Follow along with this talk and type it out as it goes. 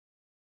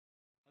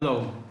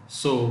Hello,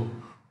 so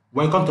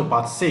welcome to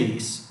part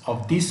 6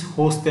 of this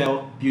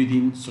hostel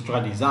building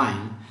structural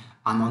design,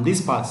 and on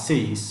this part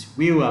 6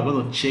 we are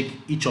going to check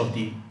each of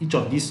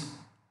these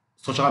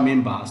structural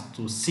members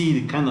to see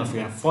the kind of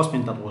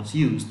reinforcement that was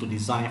used to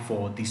design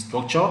for this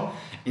structure.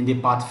 In the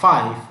part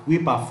 5 we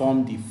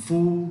perform the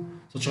full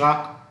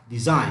structural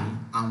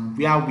design, and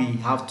where we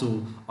have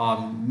to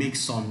make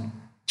some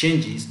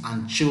changes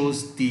and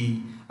chose the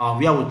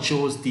where we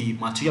chose the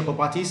material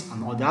properties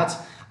and all that,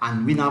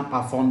 and we now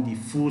perform the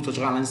full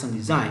structural analysis and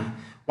design.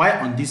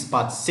 While on this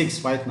part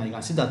 6 right now, you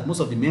can see that most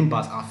of the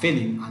members are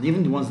failing, and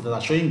even the ones that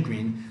are showing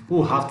green, we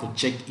will have to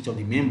check each of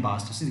the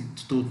members to see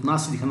to now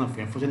see the kind of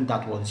reinforcement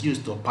that was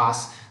used to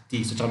pass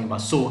the structural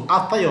members. So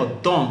after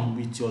you're done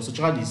with your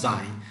structural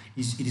design,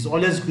 it is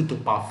always good to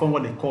perform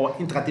what they call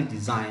interactive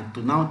design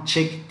to now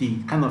check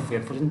the kind of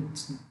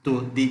reinforcement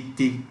to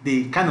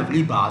the kind of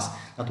levers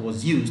that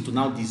was used to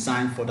now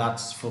design for that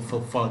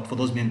for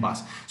those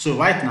members. So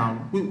right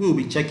now we will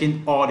be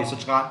checking all the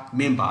structural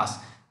members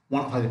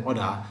one after the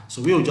other.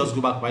 So we will just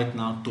go back right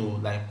now to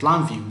like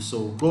plan view.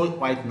 So go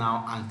right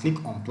now and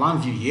click on plan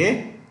view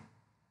here,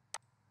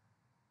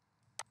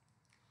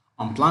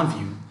 on plan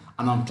view,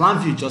 and on plan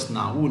view just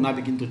now we will now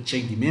begin to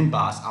check the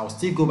members. I'll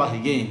still go back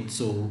again.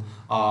 So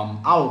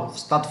I'll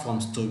start from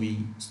story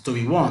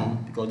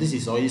 1 because this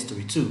is already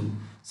story 2.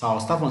 So I'll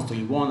start from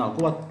story 1. I'll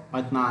go back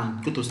right now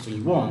and go to story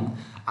 1,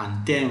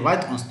 and then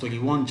right on story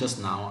 1 just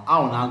now I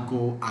will now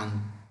go and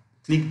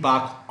click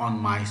back on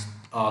my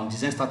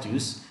design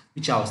status,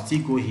 which I'll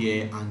still go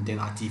here and then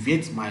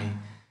activate my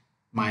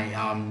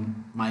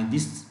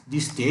this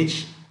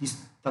stage, this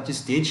status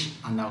stage,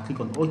 and I'll click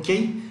on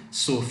OK.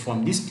 So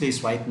from this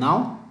place right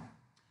now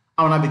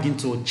I will now begin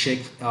to check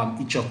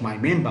each of my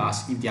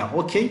members if they are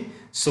okay.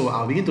 So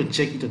I'll begin to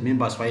check each of the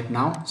members right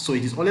now. So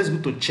it is always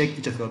good to check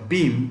each of your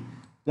beam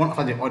one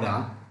after the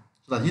other,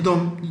 so that you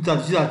can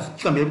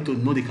be able to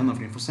know the kind of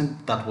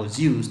reinforcement that was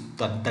used,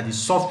 that the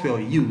software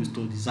used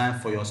to design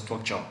for your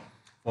structure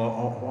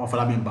or for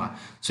that member.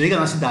 So you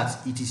can see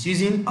that it is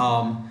using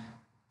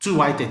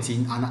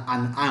 2y13,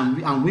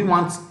 and we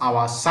want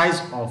our size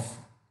of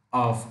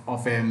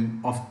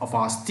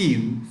our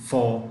steel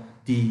for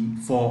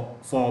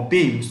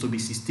beams to be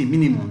 16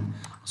 minimum.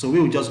 So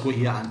we will just go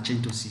here and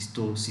change to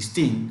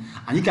 16,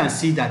 and you can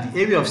see that the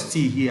area of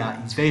steel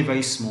here is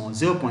very small,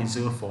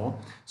 0.04.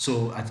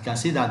 So as you can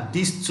see that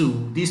these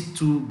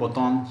two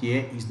button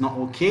here is not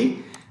okay.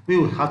 We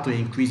will have to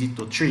increase it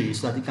to 3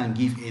 so that it can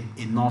give it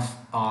enough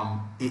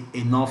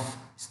enough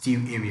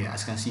steel area,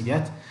 as you can see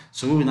that.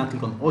 So we will now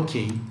click on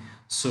OK.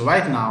 So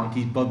right now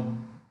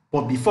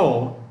but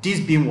before this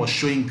beam was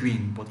showing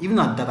green, but even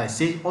at that I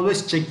say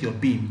always check your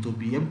beam to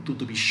be able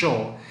to be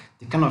sure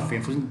the kind of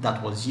reinforcement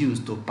that was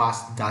used to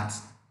pass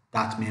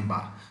that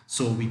member.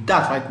 So with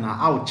that right now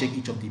I will check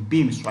each of the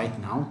beams right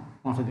now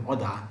one after the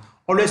other.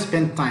 Always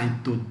spend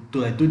time to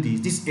do this.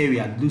 This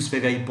area looks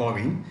very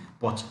boring,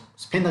 but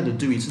spend time to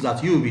do it so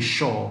that you will be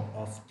sure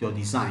of your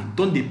design.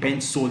 Don't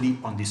depend solely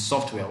on the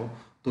software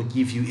to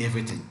give you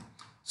everything.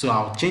 So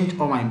I'll change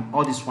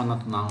all this one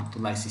now to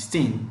like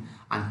 16,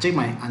 and check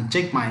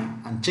my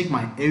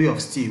area of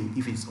steel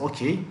if it's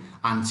okay.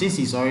 And since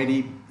it's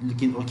already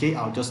looking okay,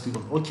 I'll just click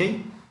on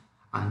OK,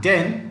 and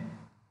then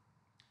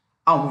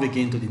I'll move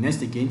again to the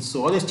next again.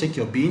 So always check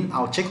your beam.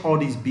 I'll check all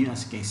these beams,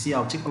 as you can see.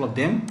 I'll check all of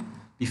them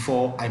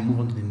before I move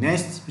on to the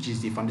next, which is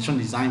the foundation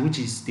design, which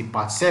is the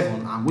part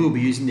 7, and we will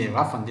be using the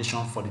rough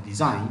foundation for the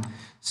design.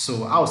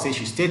 So I will say you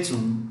should stay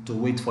tuned to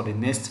wait for the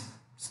next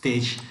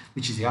stage,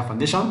 which is the rough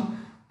foundation.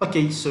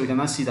 Okay, so you can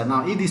now see that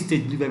now if this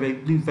stage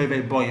looks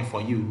very boring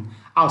for you,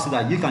 I'll say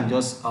that you can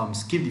just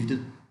skip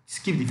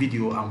the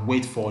video and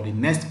wait for the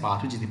next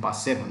part, which is the part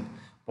 7.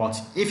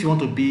 But if you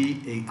want to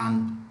be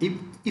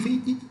if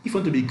you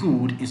want to be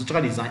good in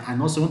structural design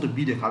and also want to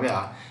build a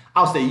career,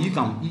 I'll say you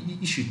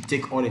should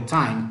take all the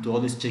time to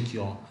always check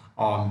your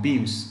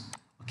beams.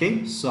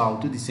 Okay, so I'll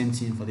do the same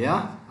thing for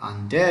there,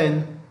 and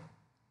then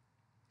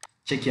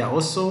check here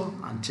also,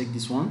 and check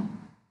this one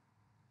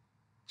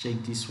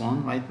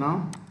right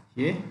now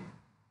here,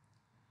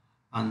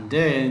 and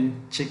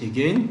then check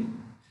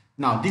again.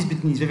 Now this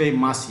building is very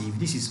massive.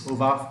 This is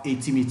over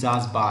 80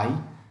 meters by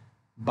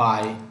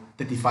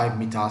 35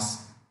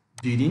 meters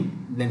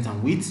building length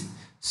and width,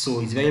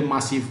 so it's very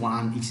massive one,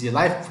 and it's a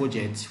live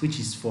project which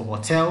is for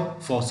hostel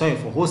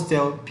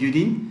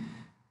building.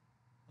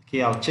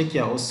 Okay, I'll check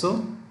here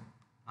also,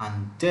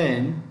 and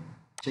then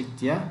check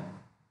here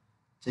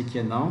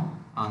now,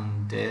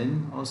 and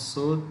then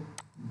also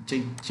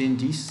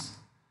change this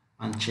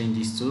and change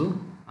this too,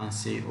 and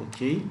say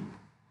okay.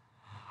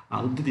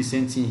 I'll do the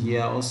same thing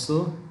here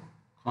also.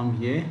 Come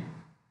here.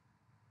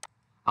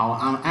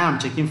 I am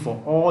checking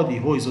for all the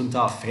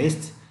horizontal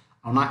first.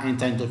 I'll now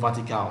enter into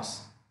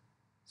verticals.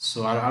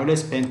 So I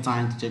always spend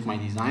time to check my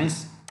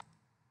designs.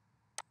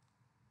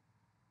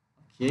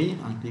 Okay,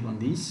 and click on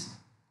this,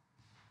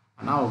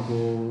 and I'll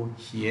go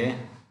here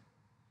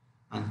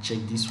and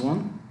check this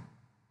one.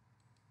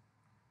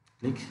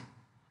 Click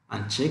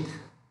and check.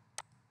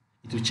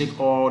 It will check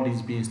all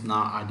these beams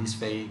now at this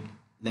very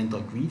length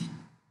of grid.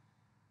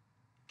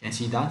 can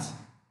see that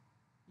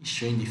it's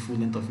showing the full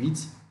length of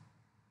it.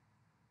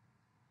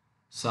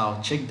 So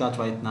I'll check that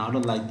right now. I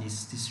don't like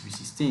this will be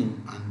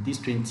 16, and this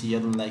 20 I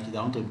don't like it.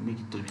 I want to make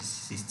it to be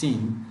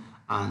 16,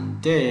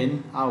 and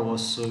then I'll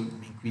also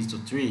increase to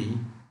 3,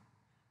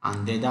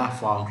 and then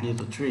therefore I'll increase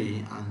to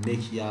 3 and make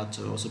here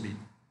to also be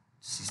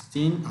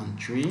 16 and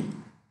 3.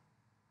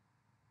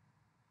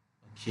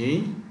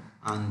 Okay,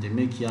 and then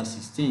make here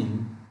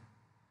 16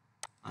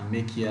 and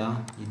make here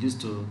reduce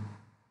to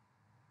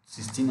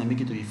 16 and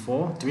make it to be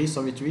 3,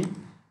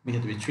 make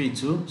it to be 3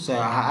 too. So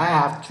I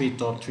have 3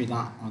 top, 3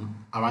 down on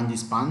around this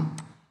span,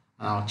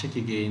 and I'll check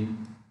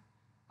again.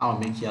 I'll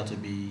make here to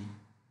be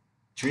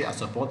 3 as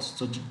support.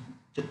 So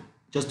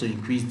just to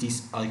increase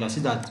this, you can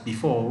see that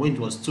before when it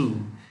was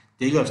 2,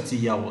 the area of steel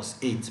here was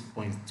 8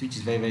 points, which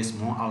is very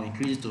small. I'll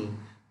increase it to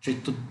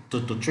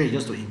 3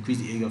 just to increase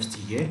the area of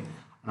steel here,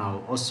 and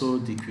I'll also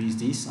decrease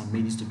this and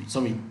make this to be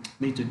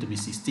make it to be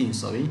 16.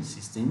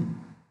 16.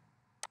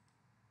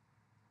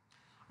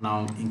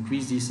 Now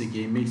increase this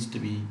again, make it to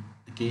be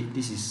okay.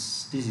 This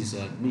is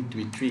make it to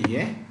be 3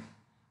 here.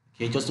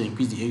 Okay, just to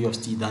increase the area of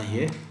steel down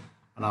here,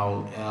 and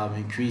I'll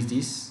increase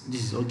this.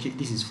 This is okay.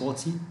 This is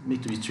 40. Make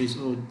it to be 3.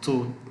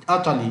 So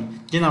actually,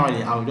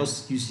 generally, I'll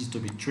just use it to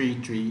be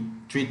 3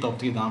 top,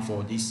 3 down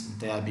for this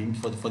entire beam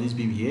for this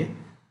beam here.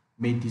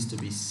 Make this to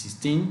be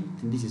 16.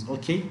 And this is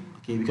okay.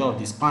 Okay, because of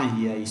the span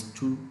here is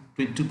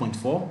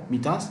 2.4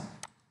 meters.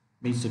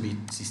 Make it to be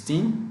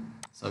 16.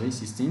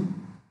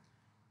 16.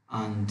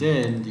 And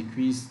then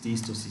decrease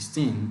this to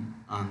 16,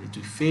 and it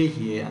will fail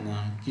here, and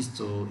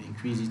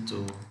increase it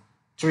to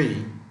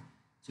 3.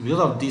 So because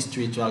of this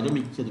 3, I'll just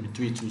make it to be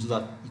 3 too, so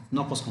that it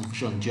not cause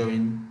confusion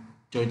during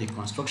the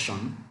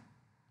construction.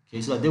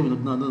 Okay, so that they will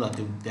not know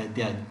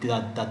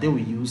that they will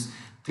use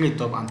 3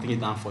 top and 3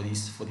 down for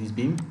this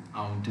beam.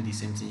 I'll do the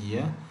same thing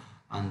here,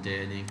 and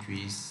then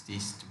increase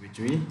this to be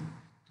 3. Do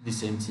the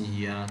same thing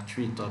here,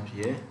 3 top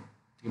here,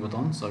 3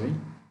 bottom,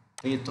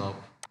 3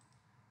 top.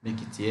 Make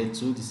it here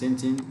too, the same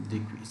thing,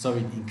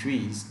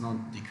 increase,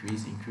 not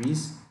decrease,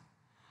 increase,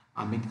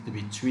 and make it to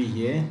be 3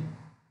 here,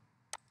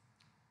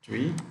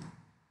 3,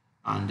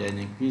 and then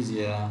increase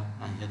here,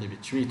 and here to be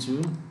 3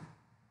 too,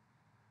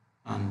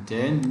 and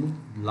then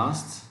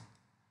last,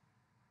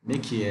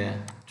 make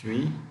here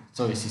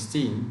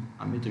 16,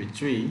 and make it to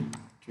be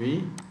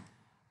 3,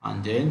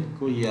 and then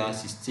go here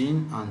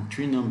 16 and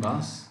 3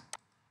 numbers,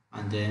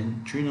 and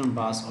then 3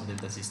 numbers of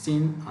the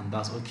 16, and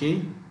that's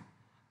okay.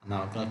 And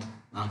now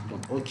I've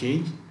got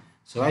okay.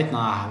 So right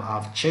now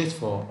I've checked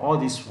for all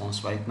these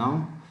ones right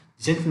now.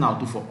 The same thing I'll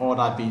do for all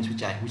that beams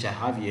which I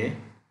have here.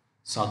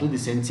 So I'll do the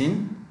same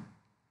thing.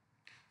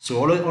 So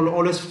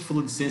always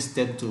follow the same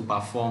step to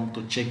perform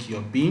to check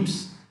your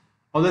beams.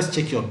 Always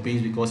check your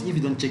beams, because if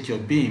you don't check your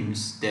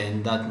beams,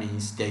 then that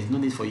means there is no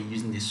need for you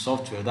using the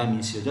software. That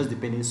means you're just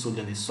depending solely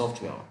on the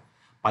software.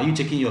 By you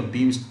checking your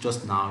beams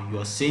just now, you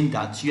are saying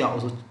that you are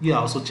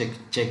also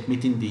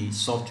checkmating the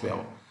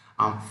software.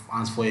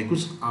 And for a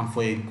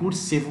good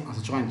civil and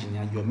structural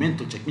engineer, you're meant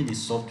to checkmate the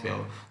software.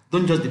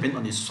 Don't just depend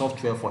on the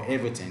software for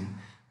everything.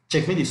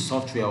 Checkmate the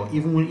software.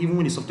 Even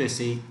when the software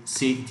say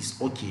it is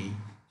okay,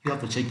 you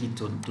have to check it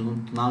to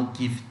now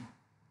give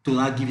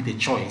it a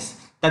choice.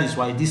 That is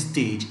why this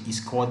stage is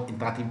called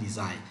interactive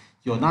design.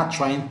 You're not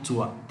trying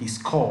to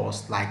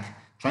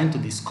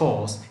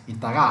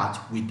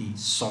interact with the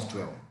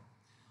software.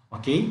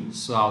 Okay,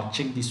 so I'll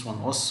check this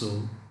one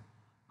also,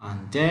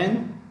 and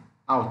then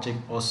I'll check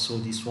also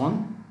this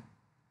one.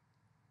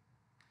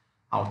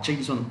 I'll check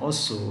this one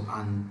also,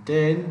 and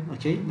then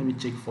okay, let me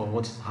check for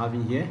what it's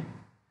having here.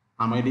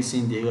 I'm already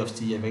seeing the area of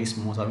steel here very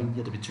small, so I'm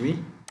going to be 3.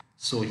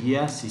 So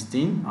here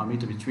 16, I'm going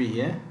to be 3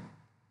 here.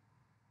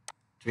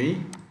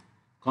 3.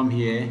 Come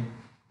here,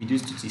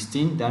 reduce to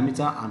 16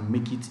 diameter and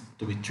make it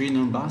to be 3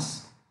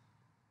 numbers.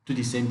 Do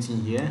the same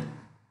thing here.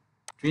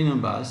 3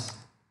 numbers.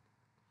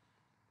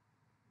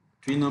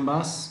 3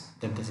 numbers,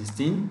 diameter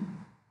 16.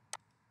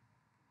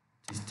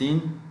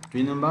 16,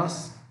 3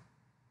 numbers.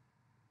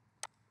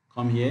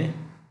 Come here,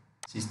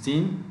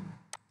 16,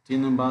 3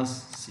 numbers,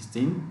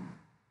 16.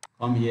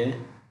 Come here,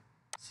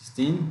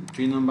 16,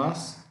 3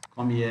 numbers.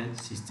 Come here,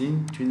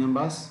 16, 3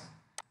 numbers.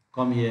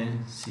 Come here,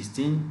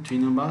 16, 3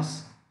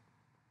 numbers.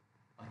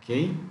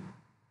 Okay.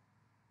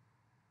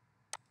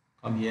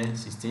 Come here,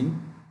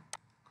 16.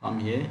 Come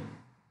here,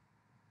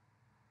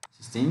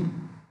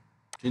 16,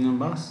 3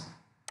 numbers.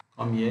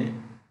 Come here,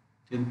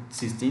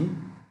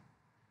 16.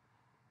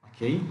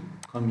 Okay,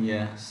 come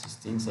here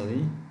 16,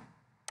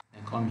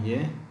 and come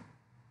here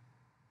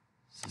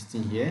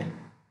 16 here,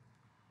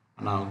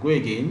 and I'll go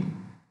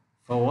again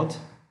forward,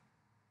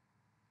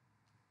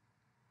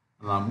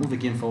 and I'll move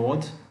again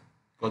forward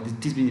because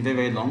this being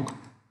very long.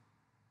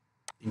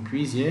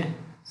 Increase here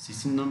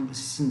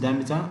 16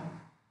 diameter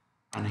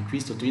and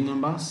increase to 3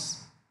 numbers.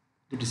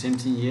 Do the same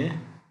thing here.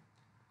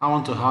 I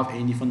want to have a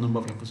uniform number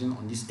of reinforcement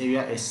on this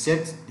area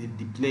except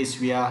the place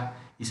where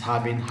it's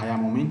having higher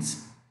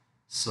moments.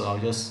 So I'll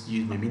just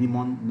use my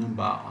minimum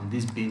number on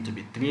this beam to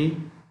be 3,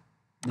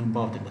 number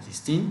of the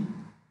 16.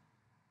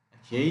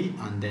 Okay,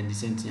 and then the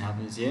same thing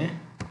happens here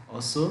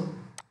also.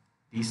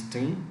 this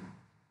 3,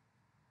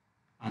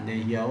 and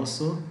then here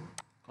also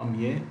come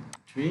here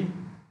 3,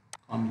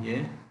 come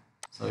here,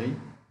 sorry,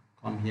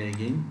 come here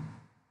again,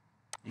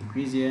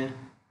 increase here,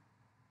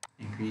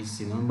 increase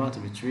the number to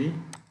be 3,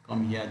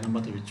 come here,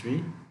 number to be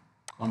 3,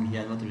 come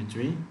here, number to be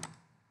 3,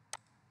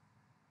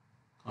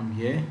 come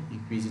here,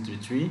 increase it to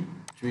 3,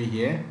 3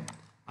 here,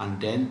 and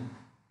then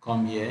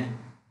come here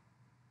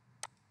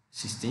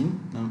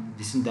 16, no,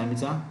 this in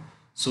diameter.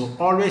 So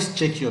always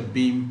check your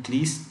beam,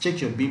 please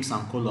check your beams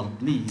and column,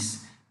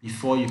 please,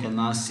 before you can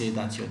now say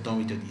that you're done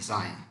with your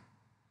design.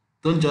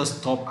 Don't just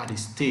stop at the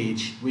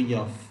stage where you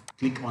have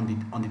click on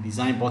the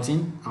design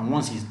button, and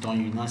once it's done,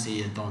 you now say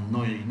you're done.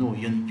 No,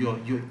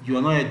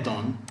 you're not yet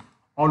done.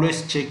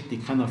 Always check the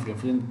kind of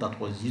reference that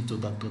was used to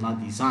that do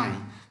not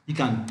design. You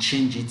can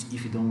change it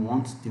if you don't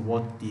want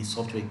what the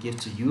software gave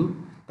to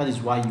you. That is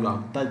why you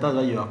are that's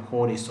why you are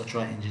called a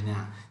structural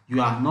engineer.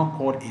 You are not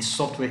called a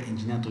software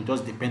engineer to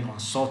just depend on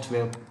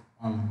software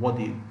on what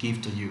they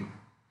give to you.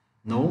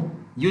 No,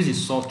 use the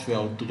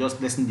software to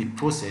just lessen the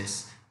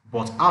process,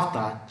 but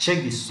after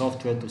check the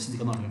software to see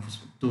the kind of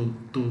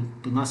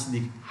to not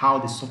see how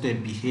the software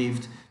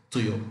behaved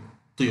to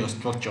your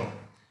structure.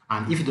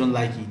 And if you don't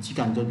like it, you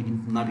can just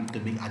begin to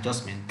make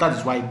adjustment. That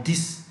is why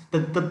this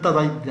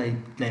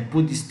I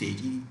put this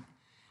stage.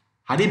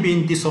 Had it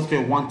been this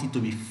software wanted to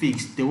be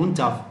fixed, they wouldn't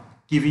have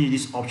given you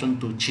this option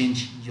to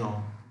change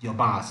your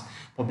bars.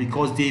 But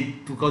because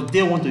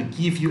they want to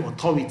give you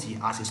authority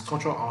as a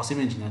structural or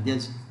civil engineer,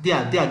 they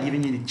are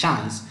giving you the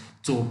chance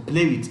to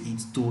play with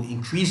it to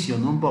increase your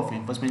number of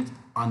reinforcement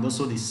and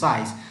also the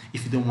size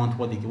if you don't want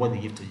what they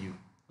give to you.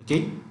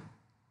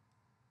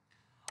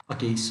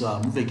 Okay, so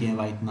I'll move again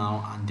right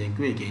now and then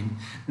go again.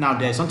 Now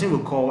there's something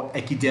we call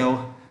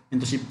Ekidel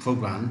mentorship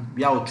program.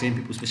 We will train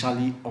people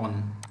especially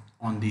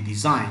on the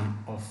design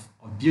of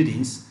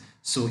buildings.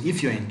 So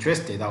if you're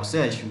interested, I'll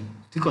say I should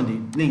click on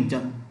the link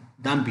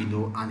down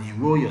below and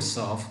enroll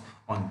yourself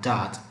on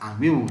that, and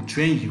we will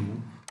train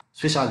you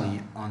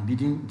especially on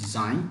building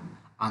design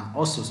and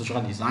also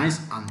structural designs,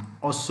 and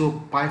also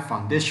pipe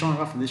foundation,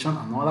 rock foundation,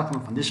 and other kind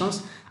of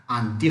foundations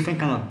and different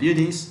kind of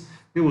buildings.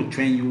 We will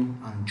train you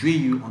and drill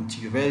you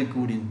until you're very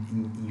good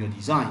in your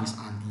designs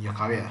and in your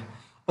career.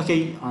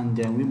 Okay, and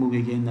then we move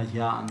again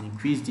here and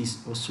increase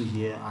this also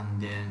here,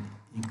 and then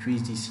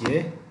increase this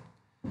here.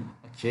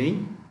 Okay,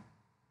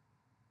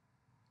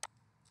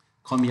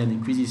 come here and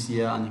increase this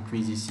here and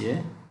increase this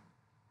here.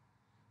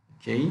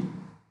 Okay,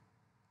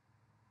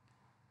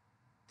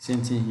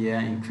 same thing here,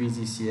 increase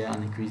this here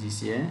and increase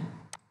this here.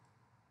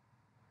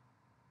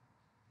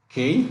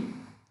 Okay,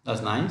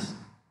 that's nice.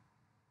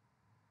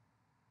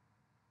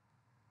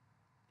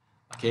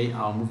 Okay,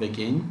 I'll move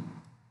again,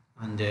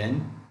 and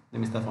then let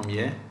me start from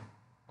here.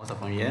 Also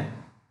from here,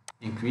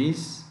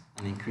 increase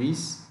and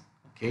increase.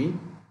 Okay,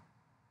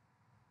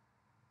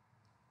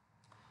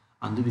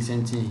 and do the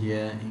same thing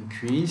here,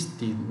 increase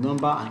the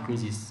number and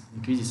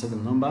increase the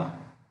certain number.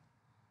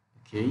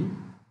 Okay,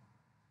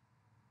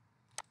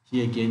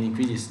 here again,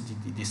 increase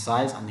the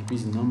size and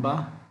increase the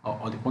number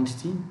or the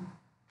quantity.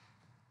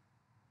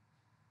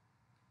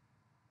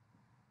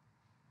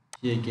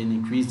 Here again,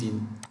 increase the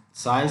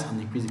size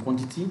and increase the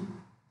quantity.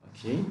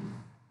 Okay,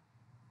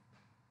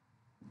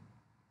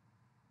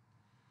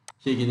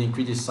 here again,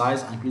 increase the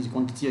size and increase the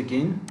quantity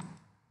again.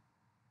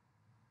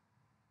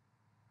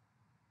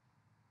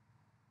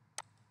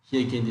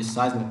 Here again, the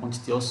size and the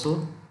quantity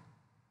also.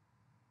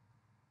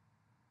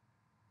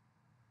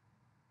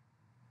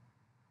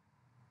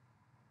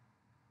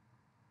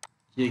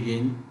 Here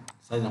again,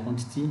 size and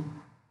quantity.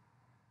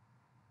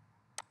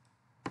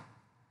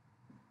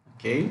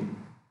 Okay,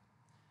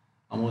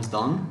 almost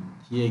done.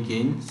 Here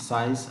again,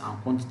 size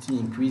and quantity,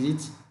 increase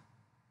it.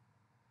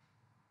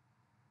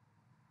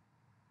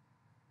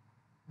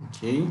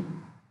 Okay,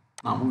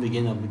 now move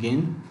again up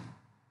again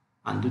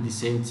and do the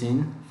same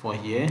thing for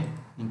here.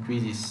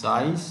 Increase the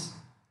size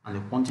and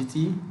the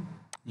quantity,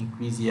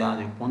 increase here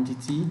the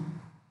quantity,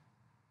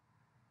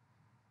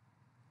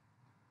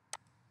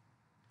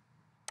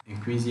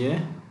 increase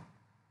here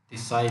the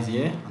size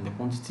here and the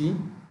quantity.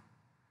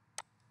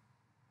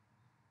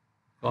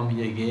 Come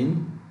here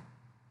again,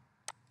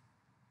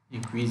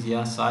 increase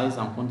here size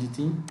and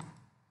quantity.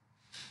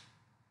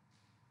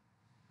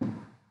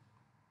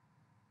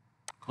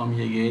 Come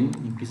here again,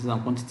 increases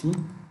and quantity.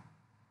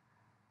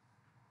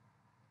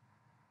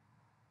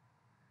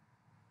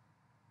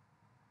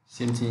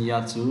 Same thing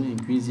here too,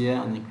 increase here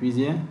and increase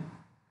here.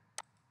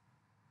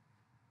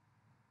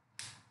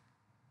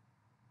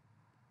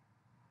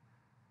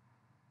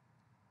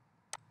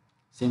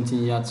 Same thing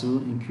here too,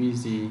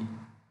 increase the,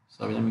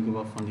 sorry, let me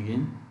go back front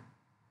again.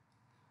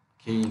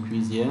 Okay,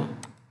 increase here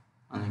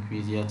and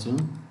increase here too.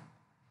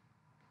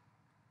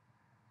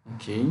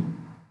 Okay,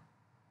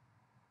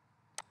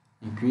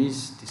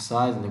 increase the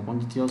size and the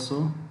quantity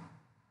also.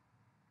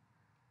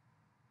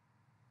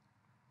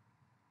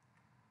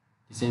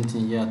 The same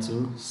thing here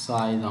too,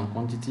 size and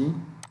quantity.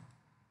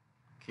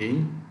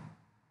 Okay,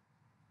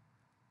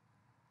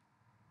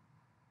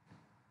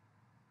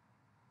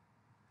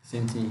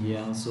 same thing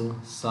here also,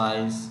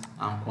 size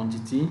and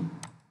quantity.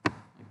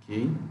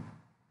 Okay,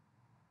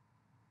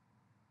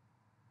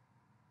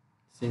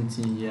 same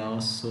thing here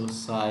also,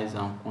 size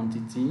and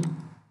quantity.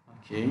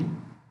 Okay,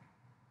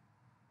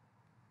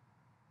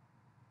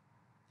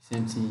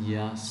 same thing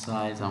here,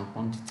 size and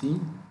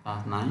quantity.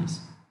 That's nice.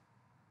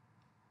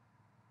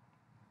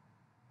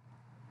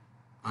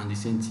 And the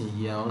same thing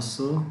here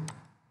also,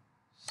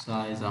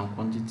 size and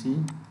quantity.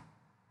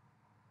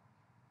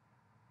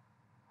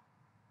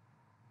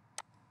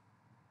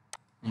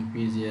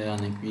 Increase here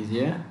and increase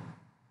here,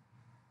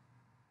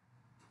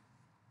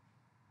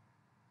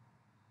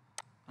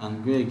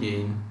 and go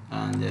again,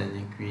 and then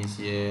increase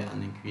here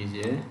and increase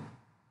here,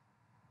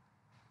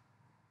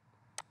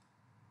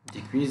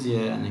 decrease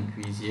here and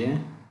increase here,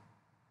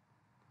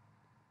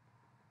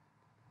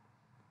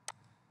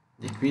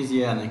 decrease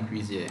here and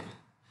increase here.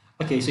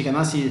 Okay, so you can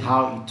now see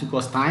how it took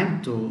us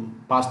time to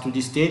pass through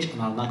this stage, and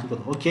I'll now click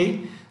on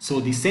OK. So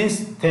the same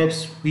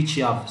steps which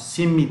you have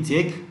seen me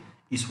take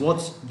is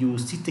what you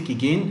still take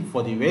again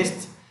for the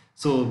rest.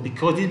 So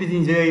because this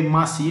video is very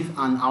massive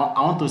and I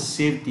want to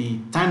save the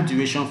time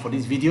duration for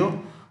this video,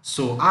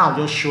 so I'll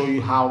just show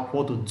you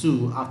what to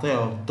do after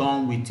you're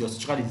done with your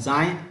structural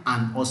design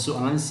and also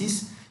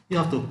analysis. You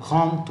have to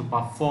come to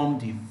perform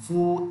the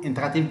full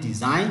interactive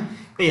design,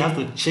 where you have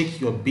to check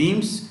your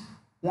beams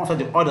one after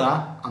the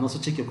other and also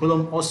check your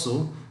column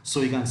also. So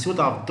you can see what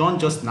I've done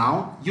just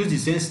now. Use the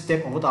same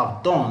step of what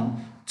I've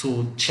done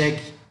to check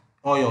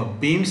all your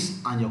beams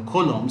and your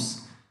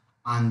columns,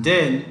 and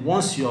then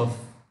once you have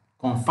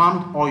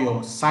confirmed all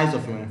your size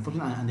of your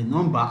reinforcement and the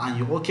number and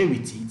you're okay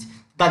with it,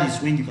 that is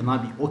when you can now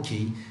be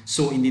okay.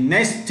 So in the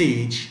next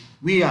stage,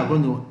 we are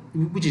going to,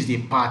 which is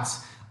the part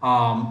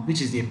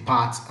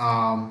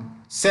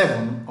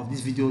 7 of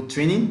this video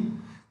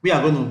training, we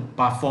are going to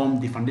perform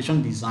the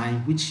foundation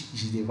design, which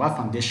is the wall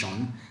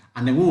foundation,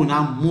 and then we will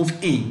now move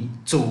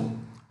into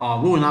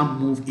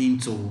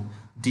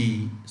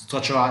the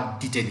structural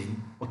detailing.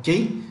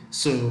 Okay,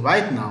 so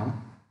right now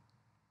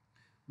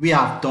we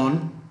have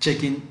done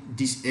checking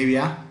this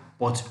area,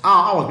 but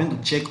I was going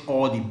to check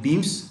all the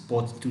beams,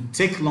 but it will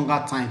take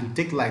longer time. It will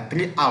take like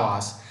 3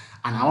 hours,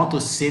 and I want to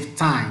save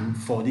time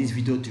for this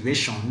video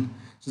duration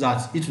so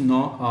that it will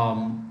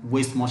not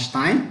waste much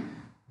time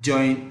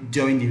during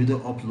the video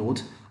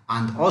upload.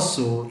 And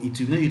also it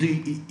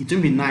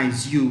will be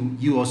nice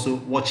you also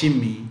watching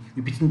me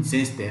repeating the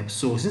same steps.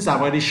 So since I've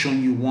already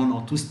shown you 1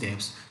 or 2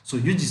 steps, so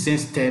use the same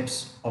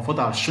steps of what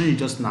I've shown you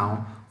just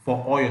now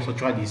for all your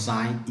structural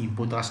design in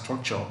Prota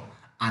Structure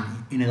and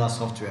in other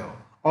software.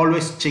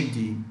 Always check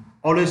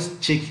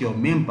your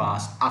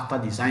members after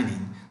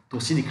designing to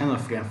see the kind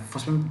of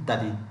reinforcement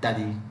that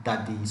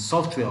the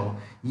software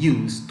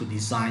used to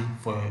design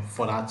for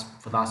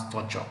that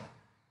structure.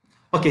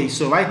 Okay,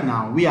 so right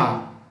now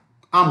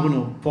I'm going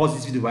to pause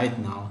this video right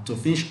now to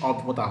finish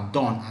up what I've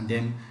done, and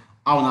then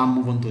I will now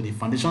move on to the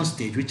foundation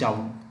stage, which I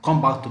will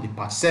come back to the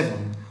part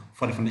 7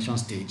 for the foundation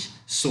stage.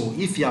 So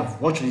if you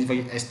have watched this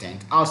very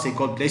extent, I'll say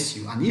God bless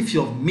you. And if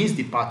you have missed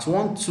the part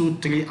 1, 2,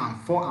 3,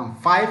 and 4, and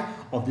 5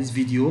 of this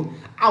video,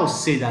 I'll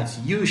say that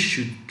you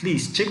should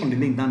please check on the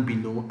link down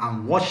below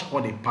and watch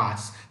all the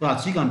parts so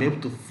that you can be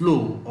able to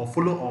flow or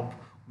follow up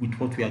with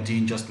what we are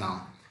doing just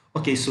now.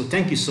 Okay, so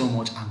thank you so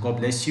much, and God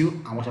bless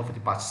you, and watch out for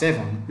the part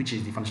 7, which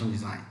is the foundation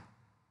design.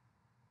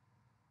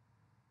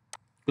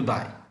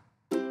 Goodbye.